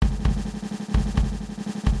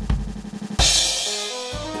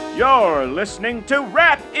You're listening to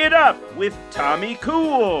Wrap It Up with Tommy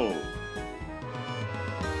Cool.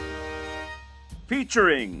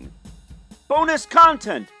 Featuring bonus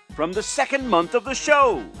content from the second month of the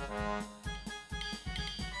show.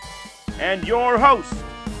 And your host,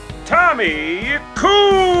 Tommy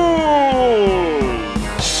Cool.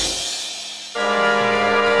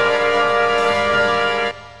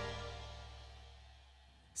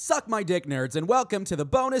 Suck my dick, nerds, and welcome to the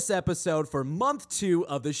bonus episode for month 2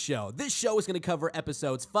 of the show. This show is going to cover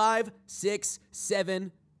episodes 5, 6,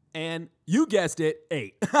 7, and you guessed it,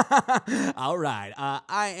 8. All right.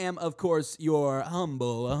 I am, of course, your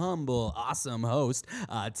humble, awesome host,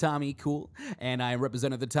 Tommy Cool, and I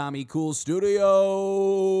represent the Tommy Cool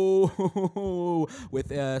Studio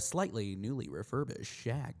with a slightly newly refurbished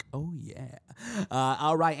shack. Oh, yeah.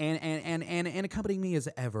 All right, and accompanying me as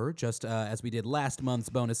ever, just as we did last month's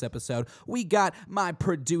bonus episode, we got my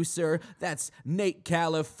producer, that's Nate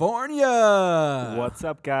California. What's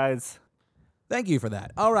up, guys? Thank you for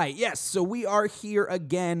that. All right, yes, so we are here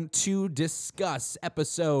again to discuss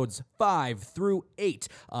episodes 5 through 8.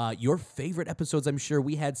 Your favorite episodes, I'm sure.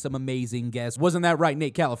 We had some amazing guests. Wasn't that right,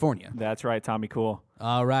 Nate California? That's right, Tommy Cool.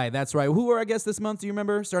 All right, that's right. Who were our guests this month? Do you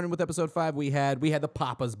remember? Starting with episode 5, we had the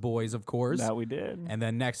Papa's Boys, of course. That we did. And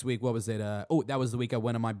then next week, what was it? That was the week I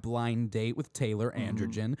went on my blind date with Taylor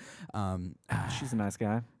Androgen. She's a nice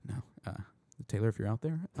guy. No, Taylor, if you're out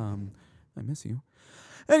there, I miss you.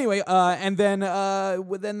 Anyway, and then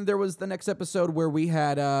there was the next episode where we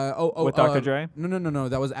had with Dr. Dre? No.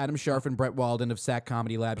 That was Adam Scharf and Brett Walden of Sac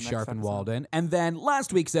Comedy Lab. Scharf and episode. Walden. And then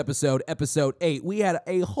last week's episode 8, we had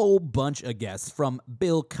a whole bunch of guests from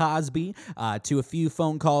Bill Cosby to a few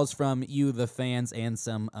phone calls from you, the fans, and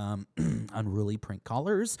some unruly prank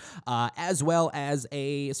callers, as well as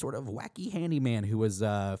a sort of wacky handyman who was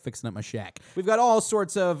fixing up my shack. We've got all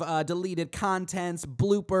sorts of deleted contents,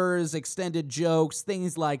 bloopers, extended jokes,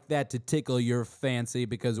 things like that to tickle your fancy,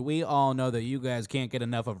 because we all know that you guys can't get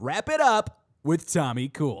enough of Wrap It Up with Tommy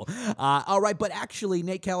Cool. All right, but actually,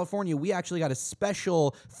 Nate California, we actually got a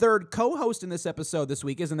special third co-host in this episode this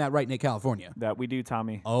week. Isn't that right, Nate California? That we do,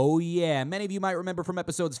 Tommy. Oh, yeah. Many of you might remember from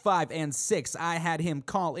episodes 5 and 6, I had him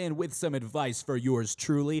call in with some advice for yours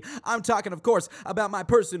truly. I'm talking, of course, about my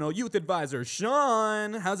personal youth advisor,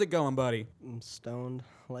 Sean. How's it going, buddy? I'm stoned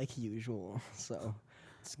like usual, so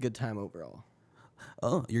it's a good time overall.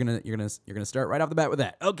 Oh, you're gonna start right off the bat with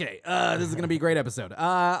that. Okay, this is gonna be a great episode.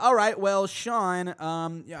 All right, well, Sean,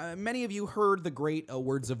 many of you heard the great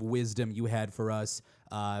words of wisdom you had for us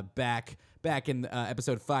back in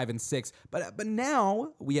episode 5 and 6, but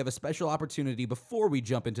now we have a special opportunity before we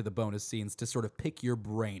jump into the bonus scenes to sort of pick your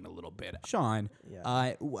brain a little bit. Sean,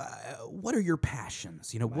 what are your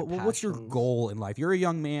passions? You know, what's your goal in life? You're a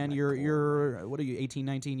young man. You're what are you, 18,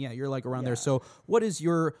 19? Yeah, you're like around there. So what is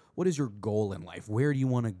your goal in life? Where do you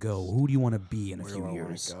want to go? Who do you want to be in a few years? Where do I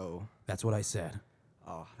want to go? That's what I said.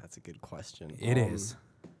 Oh, that's a good question. It is.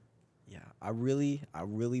 Yeah, I really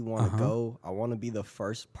want to go. I want to be the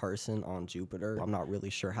first person on Jupiter. I'm not really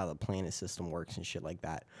sure how the planet system works and shit like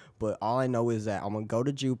that. But all I know is that I'm going to go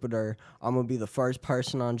to Jupiter. I'm going to be the first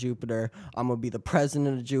person on Jupiter. I'm going to be the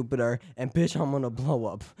president of Jupiter. And bitch, I'm going to blow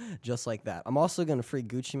up just like that. I'm also going to free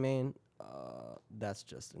Gucci Mane. That's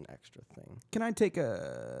just an extra thing. Can I take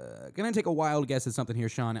a wild guess at something here,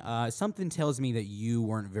 Sean? Something tells me that you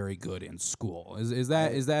weren't very good in school. Is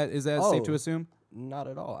that safe to assume? Not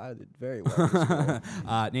at all. I did very well in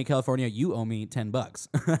school. Nate California, you owe me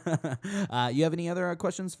 $10. You have any other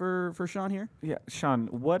questions for Sean here? Yeah, Sean,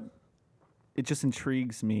 it just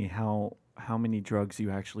intrigues me how many drugs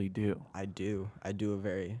you actually do. I do a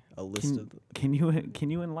list of. Can you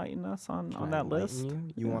enlighten us on that list?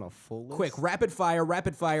 You want a full list? Quick, rapid fire. You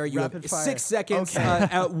Rapid have fire. 6 seconds Okay.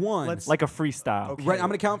 at once. Like a freestyle. Okay. Right, I'm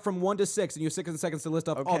going to count from 1 to 6, and you have 6 seconds to list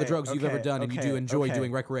off all the drugs you've ever done and you do enjoy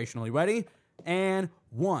doing recreationally. Ready? And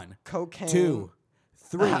 1, Cocaine. 2,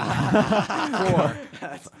 3, 4.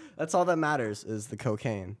 That's all that matters is the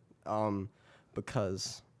cocaine.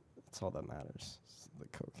 Because that's all that matters. Is the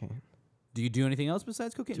cocaine. Do you do anything else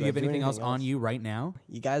besides cocaine? Do you I have do anything else anything on else? you right now?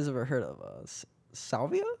 You guys ever heard of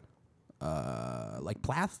salvia? Like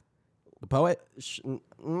Plath, the poet?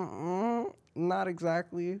 Not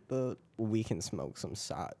exactly, but we can smoke some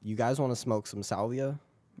You guys want to smoke some salvia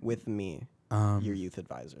with me, your youth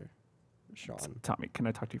advisor, Sean? Tommy, can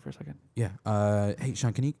I talk to you for a second? Yeah. Hey,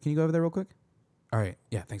 Sean, can you go over there real quick? All right.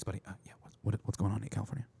 Yeah. Thanks, buddy. Yeah. What's going on in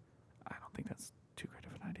California? I don't think that's too great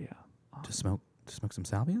of an idea. To smoke some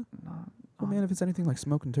salvia? No. Well, man, if it's anything like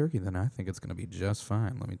smoking turkey, then I think it's gonna be just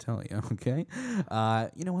fine. Let me tell you. Okay.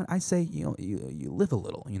 You know what? I say you live a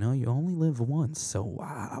little. You know, you only live once. So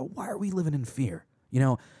why are we living in fear? You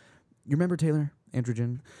know, You remember Taylor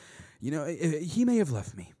Androgen? You know, he may have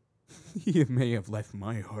left me. He may have left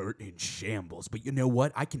my heart in shambles, but you know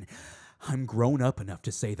what? I'm grown up enough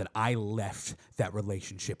to say that I left that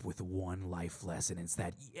relationship with one life lesson. It's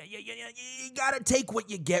that you gotta take what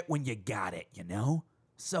you get when you got it, you know?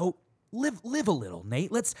 So live a little,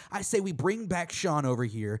 Nate. I say we bring back Sean over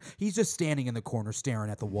here. He's just standing in the corner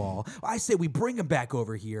staring at the wall. I say we bring him back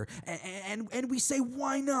over here and we say,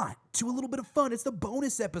 why not? To a little bit of fun. It's the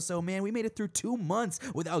bonus episode, man. We made it through 2 months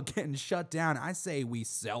without getting shut down. I say we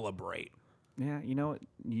celebrate. Yeah, you know what?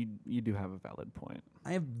 You do have a valid point.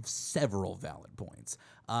 I have several valid points.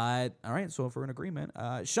 All right, so if we're in agreement,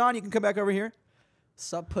 Sean, you can come back over here.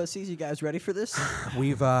 Sup, pussies? You guys ready for this?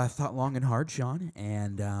 We've thought long and hard, Sean,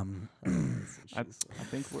 and I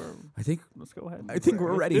think let's go ahead. I think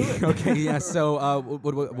we're ready. Okay, yeah. So,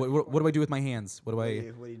 what do I do with my hands? What do What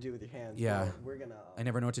do you do with your hands? Yeah. Well, we're gonna. I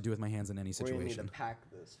never know what to do with my hands in any We're gonna need situation. to pack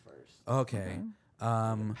this first. Okay.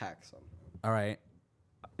 Pack some. All right.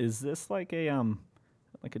 Is this like a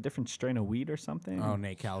different strain of weed or something? Oh,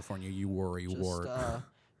 Nate, California, you worry, wart.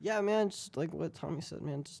 Yeah, man. Just like what Tommy said,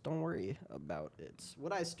 man. Just don't worry about it.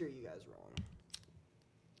 Would I steer you guys wrong?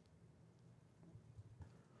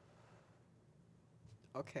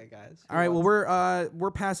 Okay, guys. All right, well,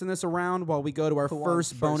 we're passing this around while we go to our Who wants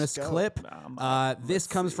first bonus first go? clip. This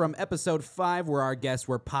comes from episode 5, where our guests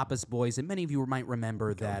were Papa's Boys, and many of you might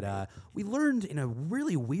remember that we learned in a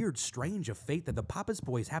really weird, strange of fate that the Papa's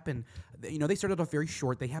Boys happen. You know, they started off very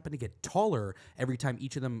short. They happened to get taller every time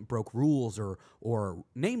each of them broke rules, or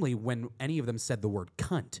namely when any of them said the word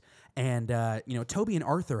cunt. And you know, Toby and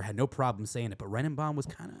Arthur had no problem saying it, but Renenbaum was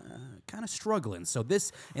kind of struggling. So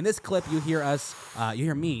in this clip, you hear us, you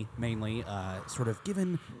hear me mainly, sort of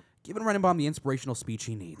giving Renenbaum the inspirational speech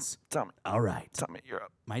he needs. Tommy. All right, Tommy, you're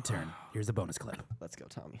up. my turn. Here's a bonus clip. Let's go,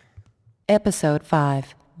 Tommy. Episode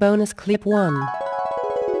 5, Bonus Clip 1.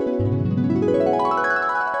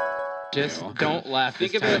 Just don't laugh.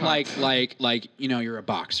 Think of it like you know, you're a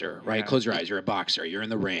boxer, right? Yeah. Close your eyes. You're a boxer. You're in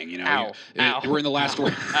the ring. You know. Ow. Ow. We're in the last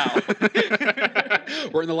round.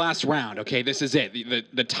 We're in the last round. Okay, this is it.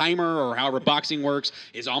 The timer or however boxing works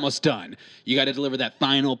is almost done. You got to deliver that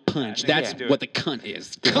final punch. That's what the cunt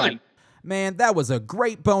is. Cunt. Man, that was a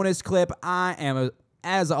great bonus clip. I am,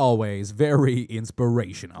 as always, very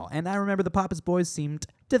inspirational, and I remember the Papa's Boys seemed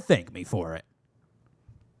to thank me for it.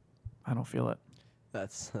 I don't feel it.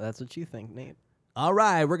 That's what you think, Nate. All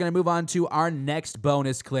right, we're going to move on to our next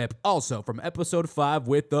bonus clip, also from episode 5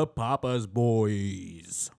 with the Papa's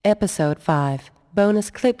Boys. Episode 5,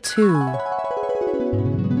 Bonus Clip 2.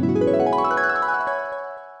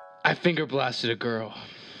 I finger blasted a girl.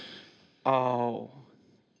 Oh.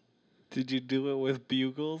 Did you do it with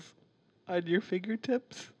bugles on your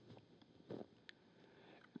fingertips?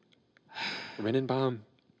 Renenbaum,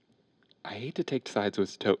 I hate to take sides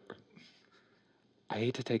with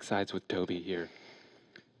Toby here,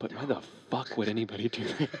 but why the fuck would anybody do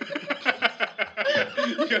that?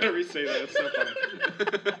 You gotta re-say that. It's so funny.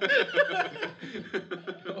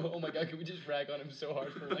 Oh my god, can we just rag on him so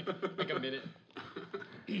hard for like a minute?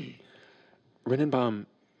 Renenbaum,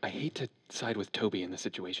 I hate to side with Toby in this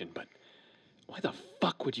situation, but why the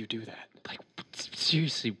fuck would you do that? Like,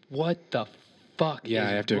 seriously, what the fuck Yeah,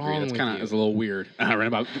 is I have to agree. wrong That's with kind of you? a little weird.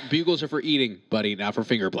 Renenbaum, bugles are for eating, buddy, not for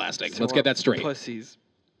finger blasting. Let's get that straight. Pussies.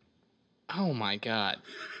 Oh my god.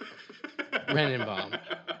 Renenbaum.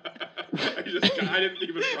 I didn't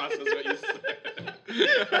even process what you said.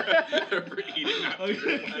 For eating, not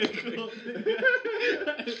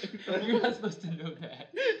You're not supposed to know that.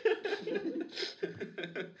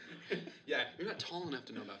 Yeah, you're not tall enough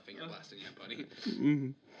to know about finger blasting yet, buddy.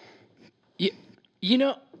 You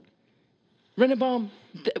know, Renenbaum,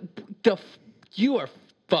 you are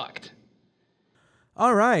fucked.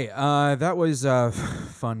 All right, that was a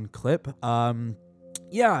fun clip.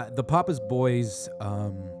 Yeah, the Papa's Boys,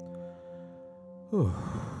 whew.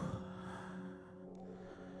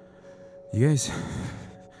 You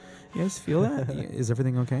guys feel that? Is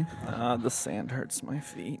everything okay? The sand hurts my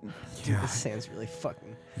feet. Dude, this sand's really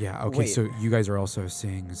fucking. Yeah, okay, Wait. so you guys are also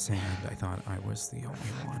seeing sand. I thought I was the only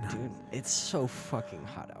one. Dude, it's so fucking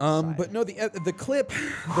hot outside. But no, the clip,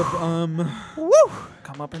 Woo!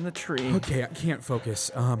 Come up in the tree. okay, I can't focus.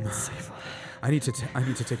 I need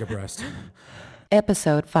to take a breast.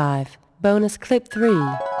 Episode 5, Bonus Clip 3.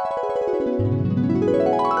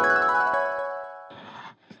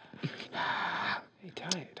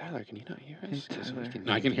 Hey, Tyler, can you not hear us?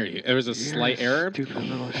 No, I can hear you. There was a slight error. Stupid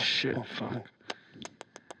little shit.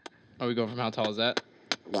 Are we going from how tall is that?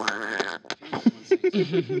 I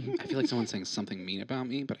feel like someone's saying something mean about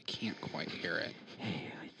me, but I can't quite hear it.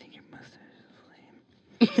 Hey, I think your mustache is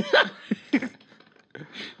lame.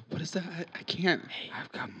 What is that? I can't.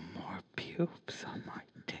 I've got more pubes on my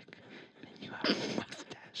dick than you have a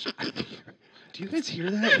mustache. Do you guys hear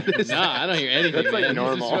that? Nah, I don't hear anything. That's like man.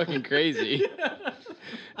 normal. This is fucking crazy.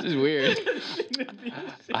 This is weird.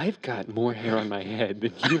 I've got more hair on my head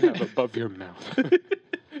than you have above your mouth.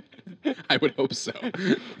 I would hope so.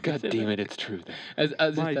 God damn it, it's true then.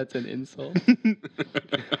 As if that's an insult.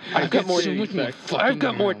 I've got more. so much more I've fucking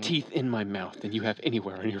got more hair. teeth in my mouth than you have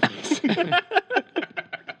anywhere on your face.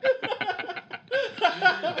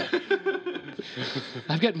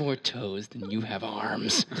 I've got more toes than you have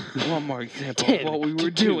arms. One more example 10 of what we to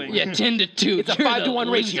were 2. doing. Yeah, 10 to 2. It's a You're 5 to the 1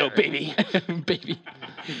 ratio, loser. baby. Baby.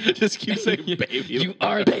 Just keep saying baby. You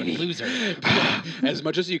are the loser. As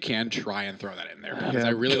much as you can, try and throw that in there. Because Yeah, I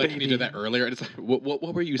really like when you did that earlier. And it's like,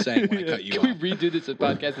 what were you saying when I cut you Can we off? redo this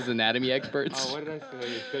podcast as anatomy experts? Oh, what did I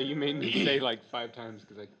say? So you made me say like 5 times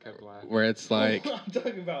because I kept laughing. Where it's like, I'm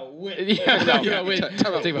talking about wit. Yeah, No, yeah, wait. talk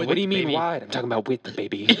about Talk about What do you mean baby. wide? I'm talking about width,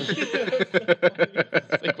 baby.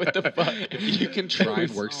 It's like, what the fuck? if you can try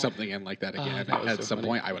and work something in like that again that was at so some funny.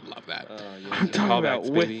 point, I would love that. I'm talking about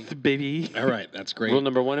wit, baby. All right, that's great. Rule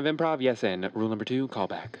number 1 of improv, yes and. Rule number 2, call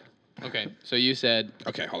back. Okay, so you said.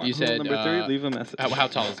 Okay, hold on. You said. Number 3, leave a message. How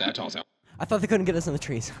tall is that? How tall is that? I thought they couldn't get us in the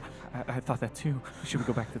trees. I thought that too. Should we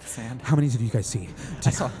go back to the sand? How many did you guys see? I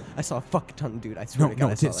saw a fucking ton, dude. I swear No, to God,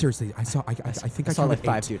 no, I saw like- seriously. I think I I saw counted like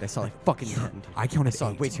 5, 8. dude. I saw like fucking 10. Dude. I counted I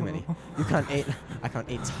saw 8. way too many. You count 8. I count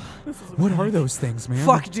 8. What are those things, man?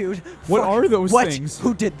 Fuck, dude. What Fuck. are those What? things?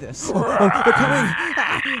 Who did this? Oh, they're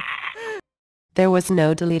coming! There was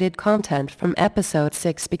no deleted content from episode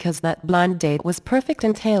 6 because that blind date was perfect.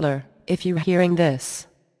 And Taylor, if you're hearing this,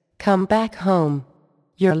 come back home.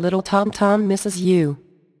 Your little Tom misses you.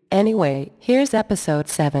 Anyway, here's episode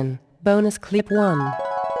 7, bonus clip 1.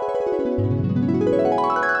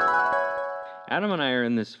 Adam and I are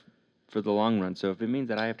in this for the long run, so if it means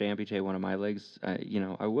that I have to amputate one of my legs, I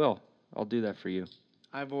will. I'll do that for you.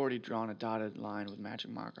 I've already drawn a dotted line with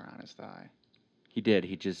magic marker on his thigh. He did.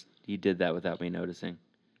 He did that without me noticing.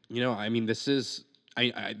 You know, I mean, this is,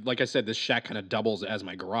 I like I said, this shack kind of doubles as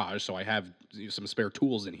my garage, so I have some spare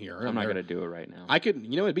tools in here. I'm not going to do it right now. I could,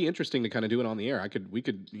 it'd be interesting to kind of do it on the air. We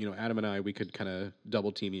could, Adam and I, we could kind of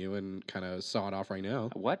double team you and kind of saw it off right now.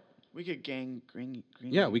 What? We could green.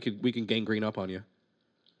 Yeah, we can gangrene up on you.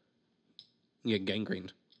 You get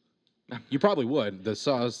gangrened. You probably would. The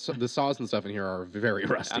saws and stuff in here are very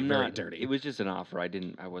rusty, very dirty. It was just an offer. I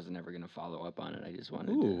wasn't ever going to follow up on it. I just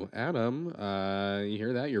wanted Ooh, to. Adam, you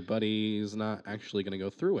hear that? Your buddy's not actually going to go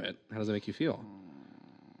through it. How does that make you feel?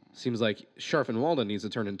 Seems like Sharf and Walden needs to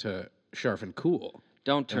turn into Sharf and Cool.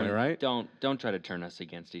 Don't Am I turn. right? Don't try to turn us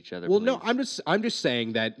against each other. Well, please. no, I'm just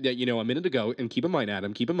saying that a minute ago, and keep in mind,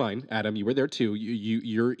 Adam, you were there too.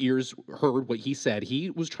 Your ears heard what he said. He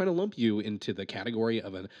was trying to lump you into the category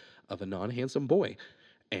of a non-handsome boy,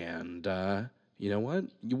 and you know what?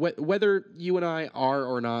 Whether you and I are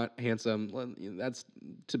or not handsome, that's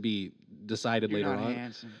to be decided You're later not on.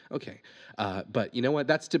 handsome. Okay, but you know what?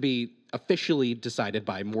 That's to be officially decided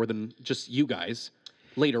by more than just you guys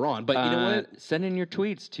later on. But you know what? Send in your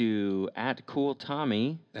tweets to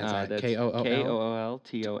 @CoolTommy. That's at that's KOOL.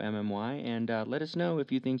 KOOLTOMMY, and let us know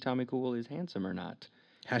if you think Tommy Cool is handsome or not.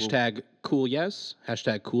 Hashtag cool yes.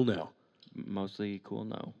 Hashtag cool no. Mostly cool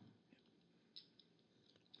no.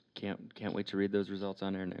 Can't wait to read those results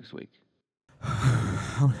on air next week.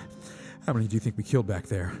 How many do you think we killed back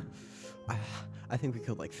there? I think we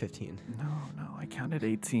killed like 15. No, I counted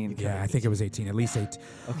 18. Yeah, I think it was 18. At least 8.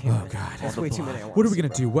 Okay. Oh, God. That's way too many. What are we going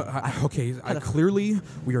to do? Clearly,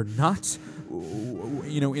 we are not,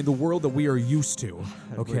 in the world that we are used to,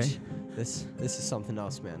 okay? This is something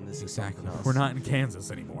else, man. This is Exactly. something else. We're not in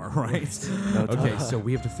Kansas anymore, right? No Okay, time. so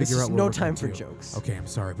we have to This figure is out what no we're time gonna for do. jokes. Okay, I'm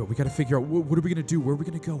sorry, but we got to figure out what are we going to do? Where are we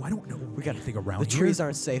going to go? I don't know. We got anything around The here. trees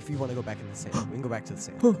aren't safe. You want to go back in the sand. We can go back to the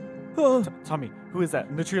sand. Tommy, who is that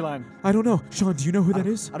in the tree line? I don't know. Sean, do you know who that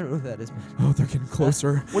is? I don't know who that is, man. Oh, they're getting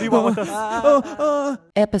closer. What do you want with us?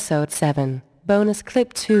 Episode 7, bonus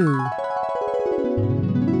clip 2.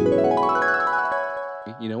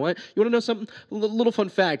 You know what? You want to know something? Little fun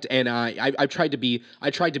fact, and I tried to be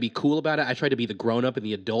cool about it. I tried to be the grown up and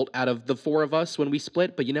the adult out of the four of us when we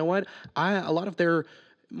split. But you know what? A lot of their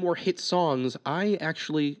more hit songs I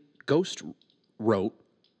actually ghost wrote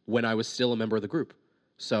when I was still a member of the group.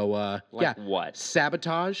 So yeah, what?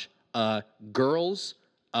 Sabotage, Girls,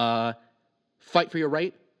 Fight for Your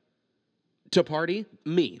Right, To Party,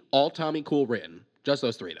 me, all Tommy Cool written. Just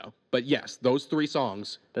those three though. But yes, those 3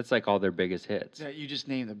 songs. That's like all their biggest hits. Yeah, you just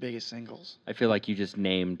named the biggest singles. I feel like you just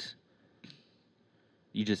named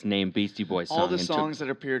Beastie Boys songs. All the songs that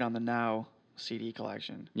appeared on the Now CD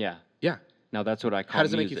collection. Yeah. Yeah. Now that's what I call How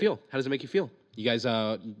does it make you music. feel? How does it make you feel? You guys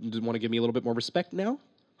want to give me a little bit more respect now?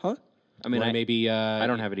 Huh? I mean, Or maybe I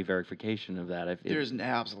don't have any verification of that. There's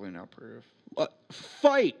absolutely no proof.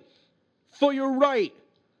 Fight for your right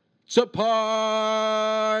to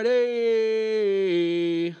party.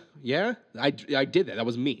 Yeah, I did that. That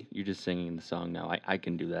was me. You're just singing the song now. I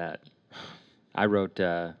can do that. I wrote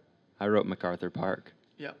MacArthur Park.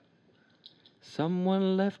 Yep.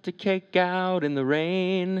 Someone left a cake out in the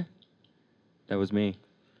rain. That was me.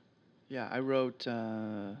 Yeah, I wrote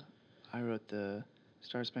the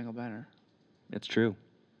Star Spangled Banner. It's true.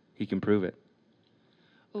 He can prove it.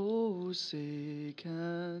 Oh, say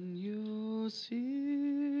can you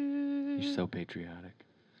see? You're so patriotic.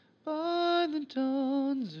 By the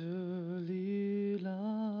dawn's early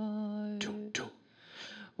light,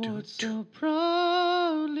 what so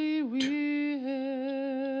proudly we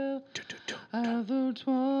hailed at the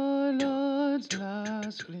twilight's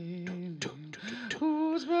last gleaming,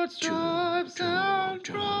 whose broad stripes and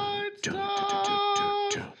bright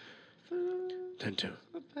stars.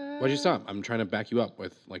 Why'd you stop? I'm trying to back you up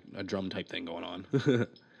with like a drum type thing going on.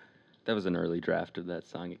 That was an early draft of that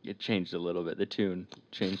song. It changed a little bit. The tune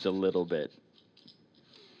changed a little bit.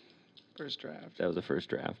 First draft. That was the first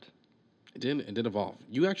draft. It did evolve.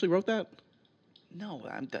 You actually wrote that? No,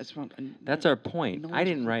 that's what. That's our point. No I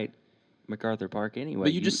didn't write MacArthur Park anyway.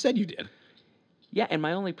 But you just said you did. Yeah, and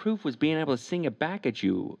my only proof was being able to sing it back at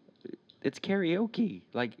you. It's karaoke.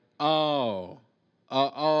 Like.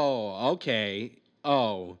 Okay.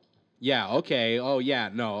 Oh. Yeah, okay. Oh, yeah,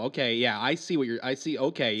 no, okay, yeah, I see what I see,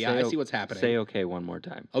 okay, yeah, I see what's happening. Say okay one more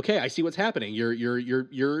time. Okay, I see what's happening.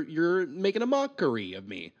 You're making a mockery of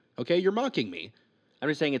me. Okay, you're mocking me. I'm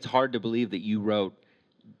just saying it's hard to believe that you wrote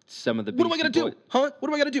some of the What am I Beastie gonna do? Huh? What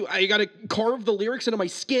am I gonna do? I gotta carve the lyrics into my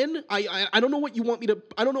skin? I don't know what you want me to,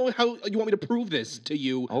 I don't know how you want me to prove this to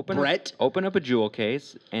you, Brett. Open up a jewel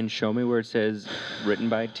case and show me where it says written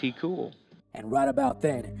by T. Cool. And right about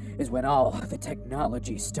then is when all the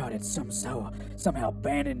technology started somehow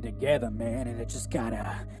banding together, man, and it just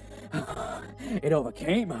it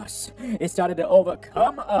overcame us. It started to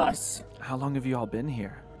overcome us. How long have you all been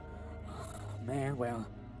here? Man, well,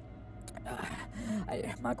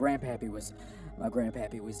 my grandpappy was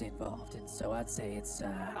involved, and so I'd say it's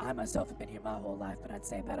I myself have been here my whole life, but I'd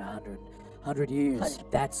say about 100 years.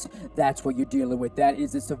 That's what you're dealing with. That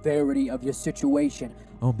is the severity of your situation.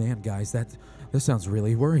 Oh man, guys, that sounds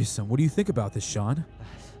really worrisome. What do you think about this, Sean?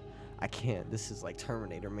 I can't. This is like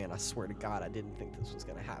Terminator, man. I swear to God, I didn't think this was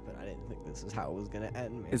gonna happen. I didn't think this is how it was gonna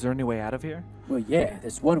end, man. Is there any way out of here? Well, yeah,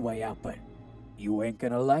 there's one way out, but you ain't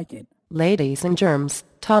gonna like it. Ladies and germs,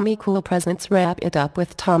 Tommy Cool Presents Wrap It Up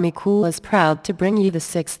with Tommy Cool is proud to bring you the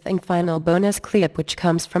 6th and final bonus clip, which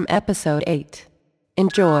comes from episode 8.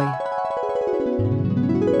 Enjoy.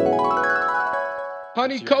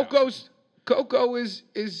 Honey, Coco is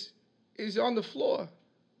on the floor.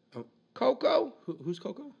 Oh. Coco? Who's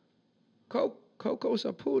Coco? Coco's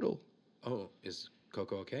a poodle. Oh, is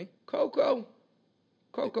Coco okay? Coco,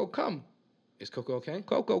 come. Is Coco okay?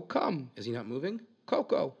 Coco, come. Is he not moving?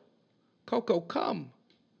 Coco, come.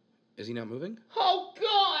 Is he not moving? Oh,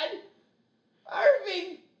 God!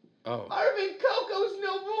 Irving! Oh. Irving, Coco's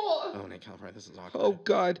no more! Oh, Nick Calvary, this is awkward. Oh,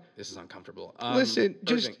 God. This is uncomfortable. Listen,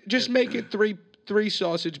 just make it three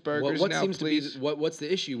sausage burgers what now, seems please. To be, what's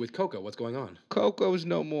the issue with Coco? What's going on? Coco's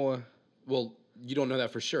no more. Well, you don't know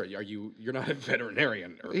that for sure. You're not a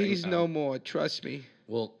veterinarian. He's no more, trust me.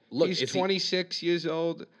 Well, look, he's 26 years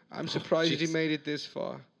old. I'm surprised he jeez. made it this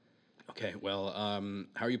far. Okay, well,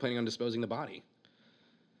 how are you planning on disposing the body?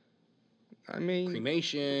 I mean,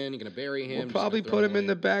 cremation. You're gonna bury him. We'll probably put him in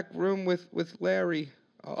the back room with Larry.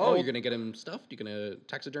 Oh, you're gonna get him stuffed? You're gonna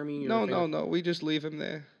taxidermy? No. We just leave him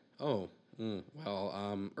there. Oh,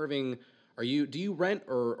 well, Irving, do you rent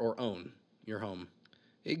or own your home?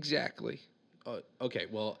 Exactly. Okay,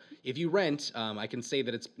 well, if you rent, I can say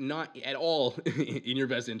that it's not at all in your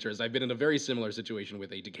best interest. I've been in a very similar situation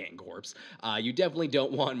with a decaying corpse. You definitely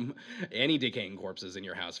don't want any decaying corpses in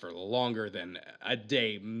your house for longer than a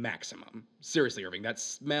day maximum. Seriously, Irving, that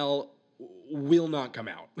smell will not come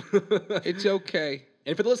out. It's okay.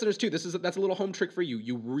 And for the listeners, too, that's a little home trick for you.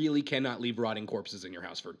 You really cannot leave rotting corpses in your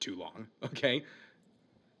house for too long, okay?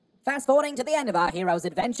 Fast forwarding to the end of our hero's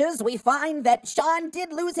adventures, we find that Sean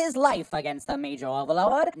did lose his life against the Major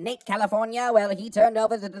Overlord. Nate California, well, he turned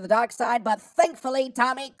over to the dark side, but thankfully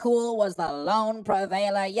Tommy Cool was the lone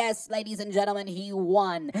prevailer. Yes, ladies and gentlemen, he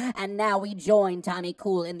won. And now we join Tommy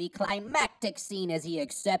Cool in the climactic scene as he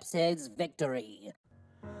accepts his victory.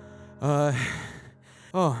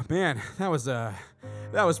 Oh man, that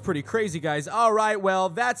was pretty crazy, guys. All right, well,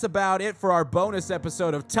 that's about it for our bonus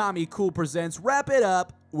episode of Tommy Cool Presents Wrap It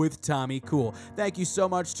Up with Tommy Cool. Thank you so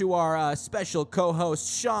much to our special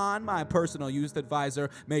co-host, Sean, my personal youth advisor.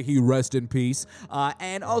 May he rest in peace.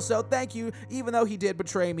 And also, thank you, even though he did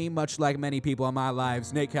betray me, much like many people in my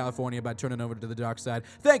lives, Nate California, by turning over to the dark side.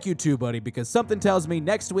 Thank you too, buddy, because something tells me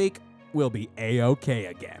next week we'll be A-OK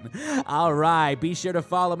again. All right, be sure to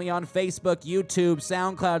follow me on Facebook, YouTube,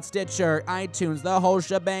 SoundCloud, Stitcher, iTunes, the whole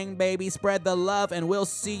shebang, baby. Spread the love, and we'll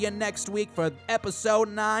see you next week for episode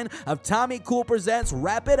 9 of Tommy Cool Presents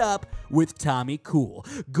Wrap It Up with Tommy Cool.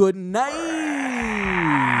 Good night!